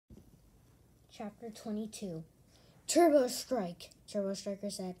Chapter 22.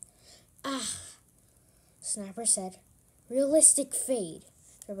 Turbostriker said. Ah, Snapper said. Realistic fade,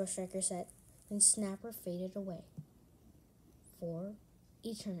 Turbostriker said. And Snapper faded away. For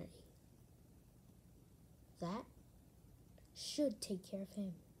eternity. That should take care of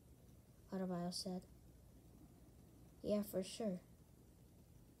him, Adebayo said. Yeah, for sure,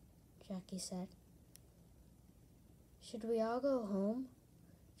 Jackie said. Should we all go home?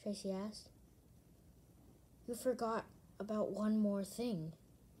 Tracy asked. You forgot about one more thing.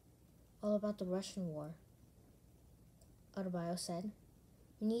 All about the Russian war, Adebayo said.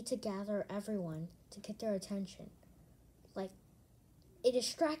 We need to gather everyone to get their attention. Like a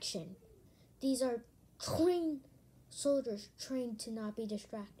distraction. These are trained soldiers trained to not be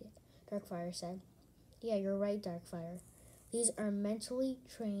distracted, Darkfire said. Yeah, you're right, Darkfire. These are mentally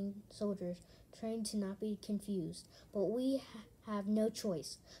trained soldiers trained to not be confused. But we have no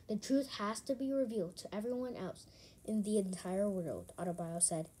choice. The truth has to be revealed to everyone else in the entire world, Adebayo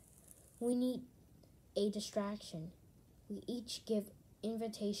said. We need a distraction. We each give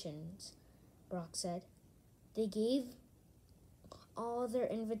invitations, Brock said. They gave all their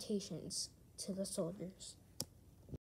invitations to the soldiers.